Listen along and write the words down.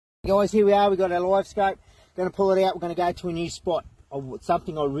guys, here we are. We've got our Livescope. Going to pull it out. We're going to go to a new spot.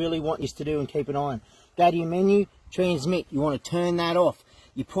 Something I really want you to do and keep an eye on. Go to your menu, transmit. You want to turn that off.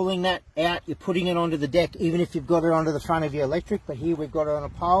 You're pulling that out. You're putting it onto the deck, even if you've got it onto the front of your electric. But here we've got it on a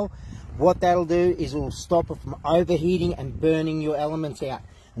pole. What that'll do is it'll stop it from overheating and burning your elements out.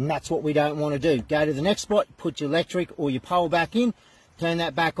 And that's what we don't want to do. Go to the next spot, put your electric or your pole back in, turn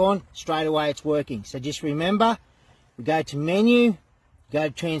that back on, straight away it's working. So just remember, we go to menu, go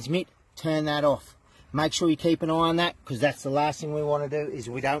to transmit, turn that off. Make sure you keep an eye on that, because that's the last thing we want to do, is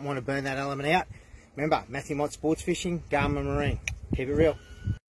we don't want to burn that element out. Remember, Mott Sports Fishing, Garmin Marine. Keep it real.